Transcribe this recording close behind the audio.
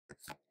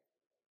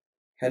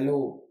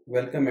Hello,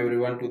 welcome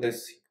everyone to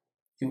this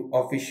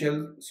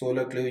official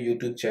Solarclue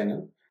YouTube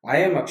channel. I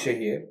am Akshay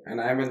here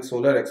and I am a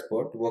solar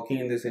expert working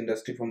in this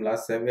industry from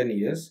last 7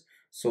 years.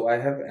 So I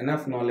have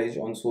enough knowledge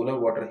on solar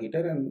water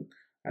heater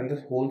and the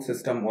whole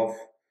system of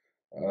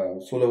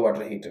solar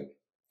water heater.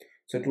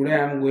 So today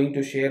I am going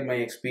to share my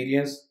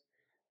experience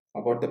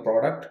about the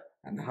product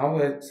and how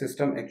a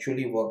system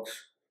actually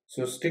works.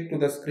 So stick to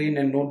the screen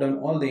and note down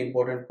all the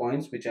important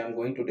points which I am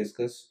going to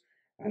discuss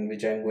and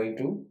which I am going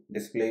to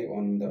display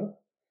on the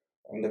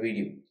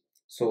video.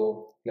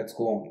 So let's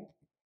go on.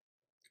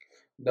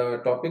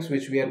 The topics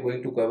which we are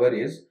going to cover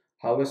is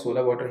how a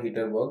solar water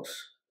heater works,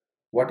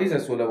 what is a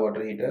solar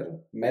water heater,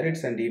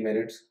 merits and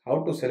demerits,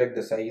 how to select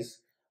the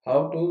size,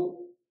 how to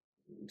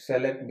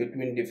select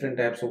between different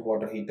types of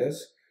water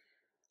heaters,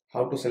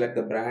 how to select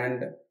the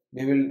brand.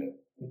 We will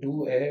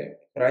do a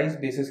price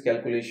basis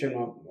calculation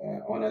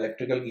on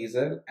electrical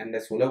geyser and a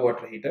solar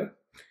water heater,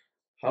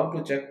 how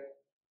to check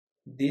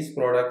these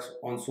products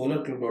on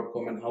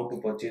Solarclue.com and how to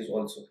purchase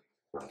also.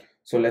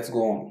 So let's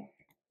go on.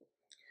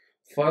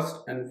 First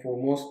and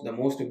foremost, the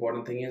most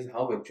important thing is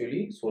how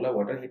actually solar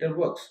water heater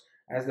works.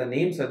 As the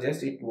name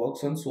suggests, it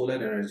works on solar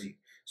energy.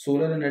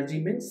 Solar energy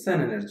means sun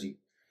energy.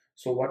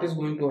 So what is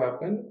going to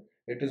happen?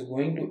 It is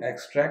going to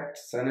extract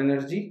sun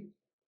energy.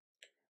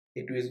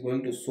 It is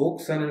going to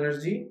soak sun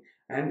energy,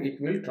 and it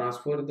will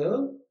transfer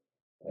the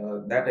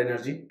that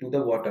energy to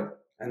the water,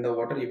 and the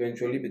water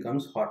eventually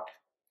becomes hot.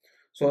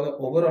 So the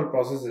overall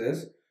process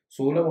is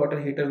solar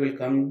water heater will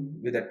come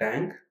with a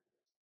tank.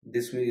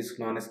 This is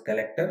known as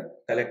collector.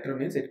 Collector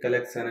means it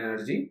collects sun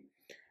energy,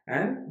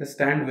 and the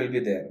stand will be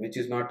there, which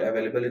is not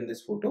available in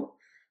this photo.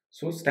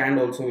 So stand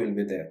also will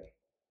be there.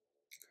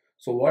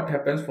 So what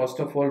happens, first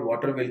of all,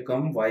 water will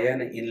come via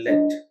an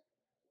inlet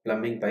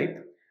plumbing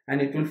pipe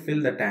and it will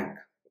fill the tank.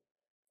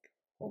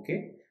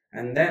 Okay,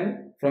 and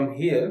then from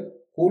here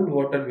cold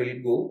water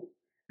will go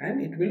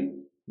and it will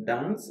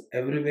dance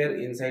everywhere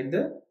inside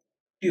the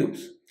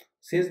tubes.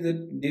 Since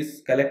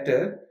this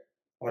collector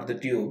or the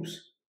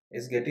tubes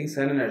is getting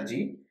sun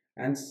energy,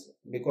 and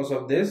because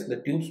of this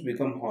the tubes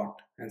become hot,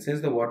 and since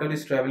the water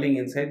is traveling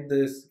inside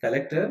this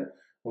collector,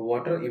 the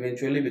water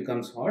eventually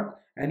becomes hot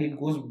and it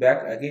goes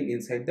back again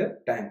inside the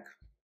tank.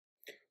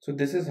 So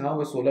this is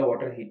how a solar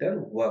water heater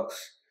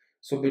works.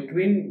 So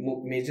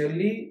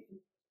majorly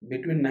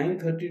between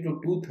 9:30 to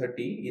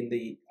 2:30 in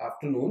the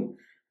afternoon,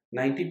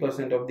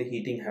 90% of the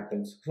heating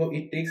happens. So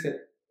it takes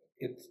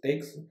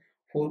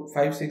 4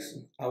 5 6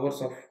 hours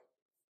of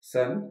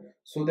sun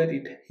so that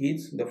it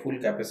heats the full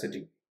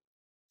capacity.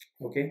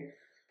 Okay,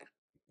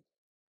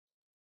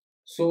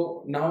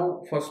 so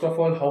now first of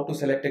all, how to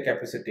select a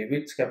capacity,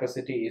 which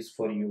capacity is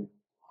for you.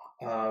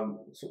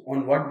 So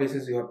on what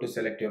basis you have to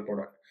select your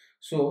product.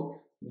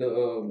 So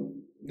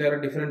there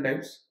are different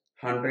types: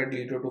 100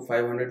 liter to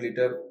 500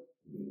 liter,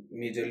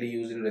 majorly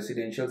used in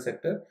residential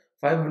sector.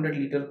 500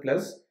 liter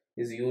plus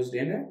is used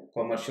in a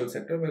commercial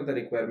sector where the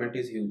requirement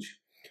is huge.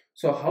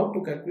 So how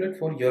to calculate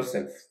for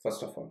yourself,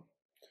 first of all?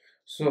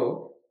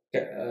 So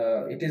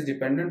it is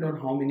dependent on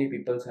how many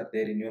people are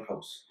there in your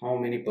house, how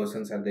many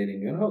persons are there in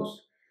your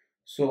house.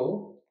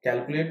 So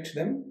calculate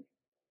them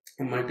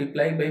and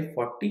multiply by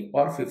 40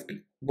 or 50,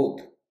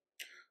 both.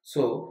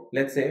 So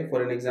let's say,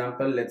 for an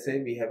example, let's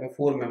say we have a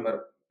 4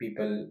 member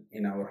people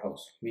in our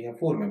house. We have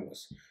 4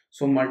 members.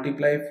 So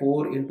multiply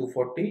 4 into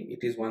 40,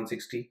 it is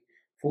 160.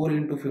 4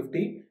 into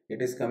 50,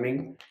 it is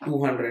coming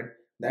 200.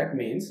 That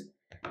means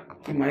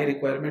my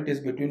requirement is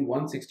between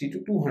 160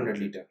 to 200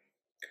 liter.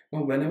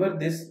 Now, whenever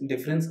this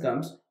difference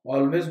comes,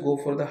 always go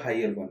for the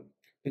higher one,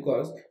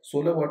 because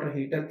solar water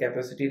heater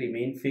capacity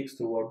remain fixed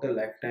throughout the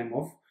lifetime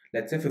of,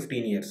 let's say,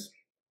 15 years.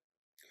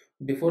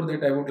 Before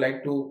that, I would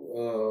like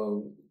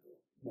to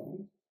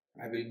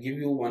I will give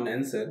you one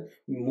answer.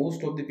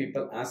 Most of the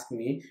people ask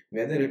me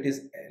whether it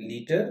is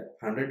liter,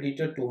 100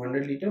 liter,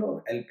 200 liter,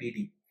 or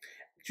LPD.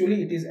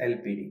 Actually, it is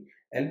LPD.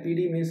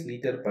 LPD means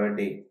liter per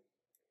day.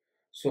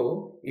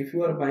 So, if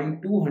you are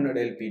buying 200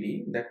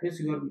 LPD, that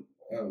means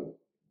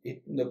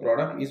the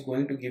product is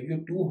going to give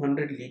you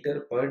 200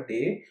 liter per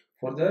day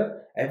for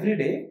the every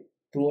day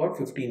throughout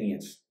 15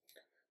 years.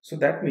 So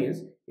that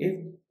means if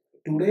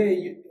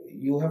today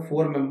you have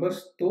 4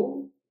 members,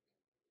 so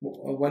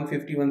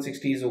 150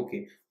 160 is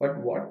okay. But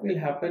what will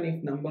happen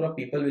if number of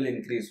people will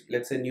increase?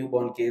 Let's say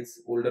newborn kids,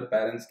 older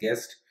parents,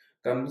 guest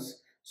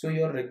comes, so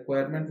your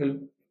requirement will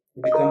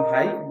become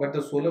high, but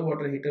the solar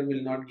water heater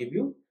will not give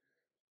you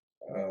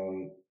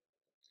um,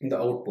 the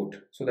output.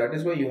 So that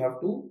is why you have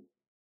to,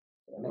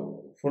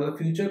 for the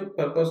future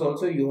purpose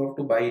also, you have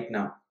to buy it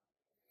now.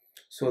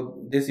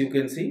 So this you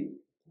can see,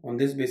 on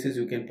this basis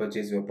you can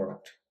purchase your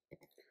product.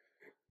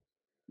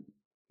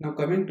 Now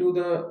coming to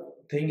the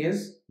thing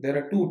is, there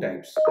are two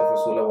types of a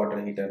solar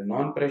water heater: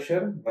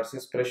 non-pressure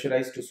versus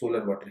pressurized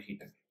solar water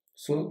heater.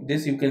 So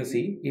this you can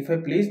see, if I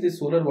place this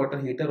solar water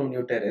heater on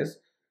your terrace,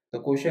 the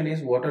question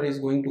is, water is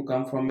going to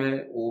come from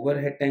a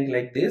overhead tank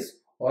like this,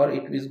 or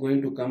it is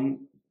going to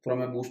come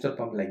from a booster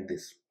pump like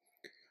this.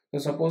 So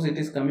suppose it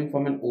is coming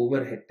from an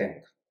overhead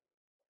tank.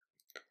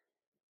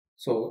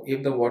 So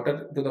if the water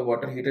to the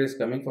water heater is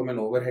coming from an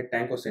overhead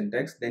tank or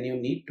syntax, then you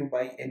need to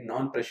buy a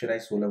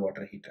non-pressurized solar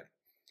water heater,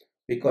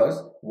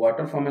 because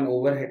water from an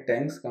overhead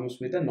tanks comes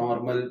with a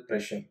normal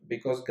pressure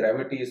because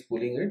gravity is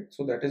pulling it,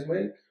 so that is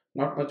why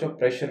not much of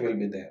pressure will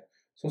be there.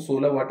 So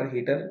solar water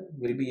heater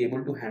will be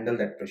able to handle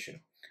that pressure.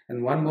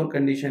 And one more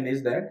condition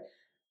is that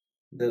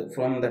the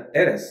from the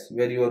terrace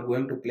where you are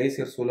going to place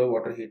your solar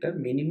water heater,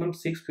 minimum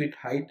 6 feet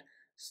height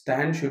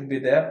stand should be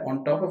there,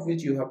 on top of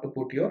which you have to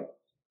put your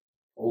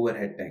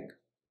overhead tank.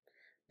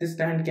 This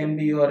stand can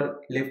be your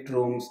lift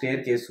room,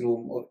 staircase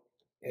room, or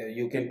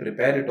you can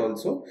prepare it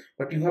also,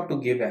 but you have to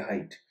give a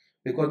height,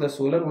 because the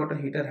solar water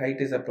heater height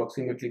is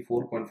approximately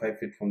 4.5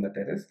 feet from the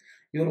terrace.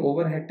 Your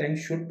overhead tank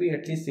should be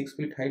at least 6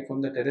 feet height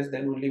from the terrace,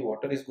 then only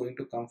water is going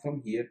to come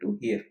from here to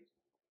here.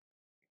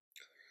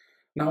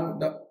 Now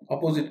the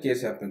opposite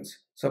case happens.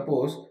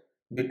 Suppose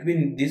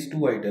between these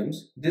two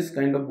items, this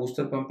kind of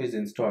booster pump is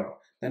installed.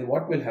 Then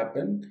what will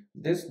happen?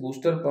 This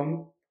booster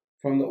pump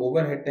from the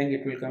overhead tank,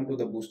 it will come to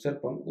the booster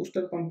pump.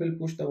 Booster pump will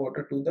push the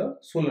water to the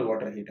solar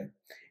water heater.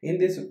 In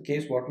this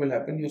case, what will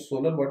happen? Your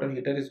solar water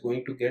heater is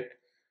going to get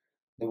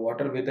the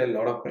water with a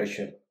lot of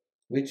pressure,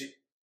 which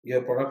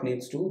your product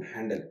needs to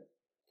handle.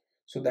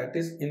 So that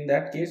is, in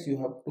that case, you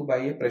have to buy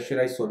a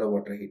pressurized solar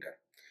water heater.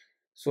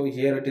 So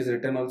here it is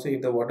written also,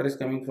 if the water is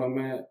coming from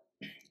a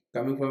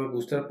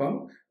booster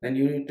pump, then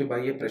you need to buy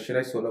a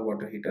pressurized solar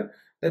water heater.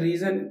 The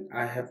reason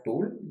I have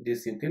told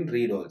this, you can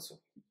read also.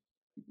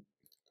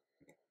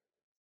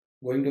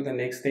 Going to the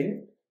next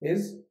thing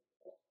is,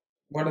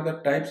 what are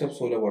the types of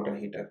solar water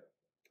heater?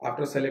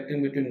 After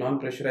selecting between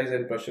non-pressurized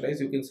and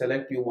pressurized, you can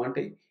select you want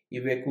a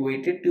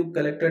evacuated tube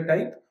collector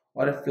type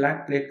or a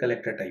flat plate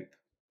collector type.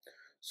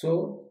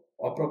 So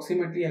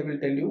approximately I will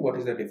tell you what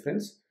is the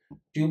difference.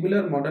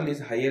 Tubular model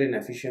is higher in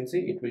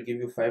efficiency. It will give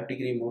you 5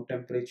 degree more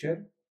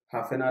temperature,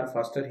 half an hour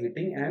faster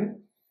heating, and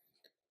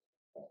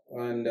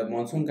a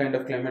monsoon kind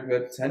of climate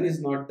where sun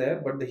is not there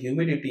but the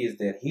humidity is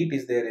there, heat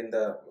is there in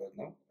the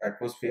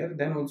atmosphere,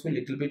 then also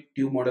little bit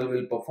tube model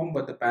will perform,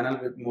 but the panel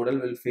model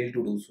will fail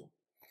to do so.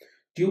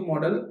 Tube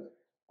model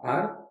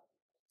are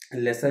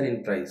lesser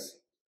in price.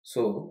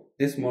 So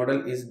this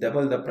model is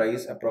double the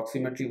price,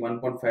 approximately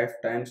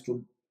 1.5 times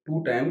to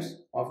 2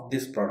 times of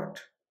this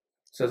product.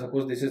 So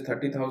suppose this is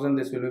 30,000,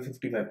 this will be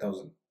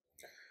 55,000.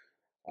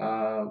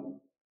 Uh,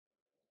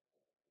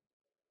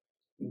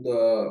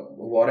 the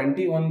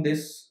warranty on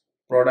this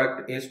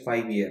product is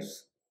 5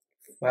 years,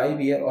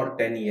 5 year or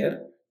 10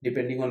 year,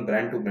 depending on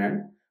brand to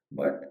brand,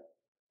 but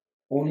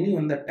only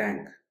on the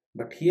tank.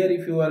 But here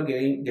if you are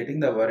getting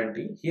the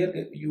warranty,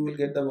 here you will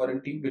get the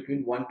warranty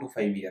between 1 to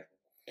 5 year,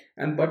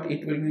 and but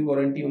it will be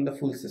warranty on the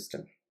full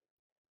system.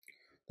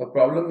 The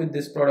problem with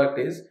this product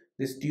is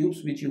this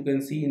tubes which you can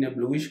see in a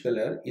bluish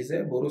color is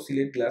a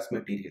borosilicate glass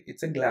material.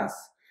 It's a glass.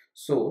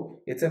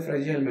 So it's a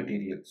fragile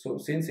material. So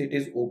since it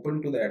is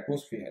open to the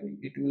atmosphere,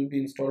 it will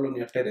be installed on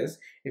your terrace.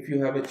 If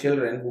you have a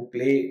children who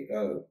play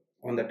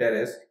on the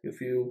terrace,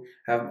 if you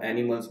have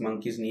animals,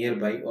 monkeys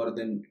nearby, or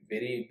then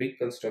very big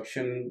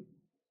construction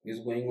is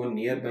going on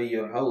nearby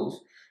your house,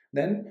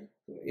 then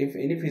if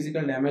any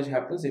physical damage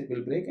happens, it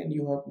will break, and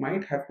you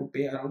might have to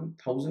pay around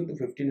 1000 to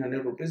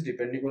 1500 rupees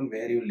depending on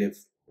where you live.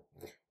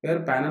 Where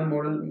panel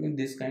model means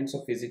these kinds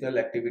of physical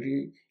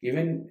activity,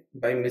 even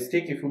by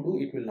mistake if you do,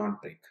 it will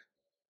not break.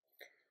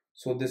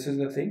 So this is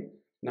the thing.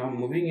 Now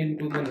moving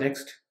into the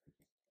next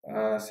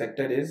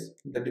sector is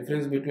the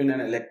difference between an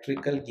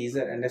electrical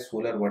geyser and a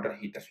solar water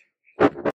heater.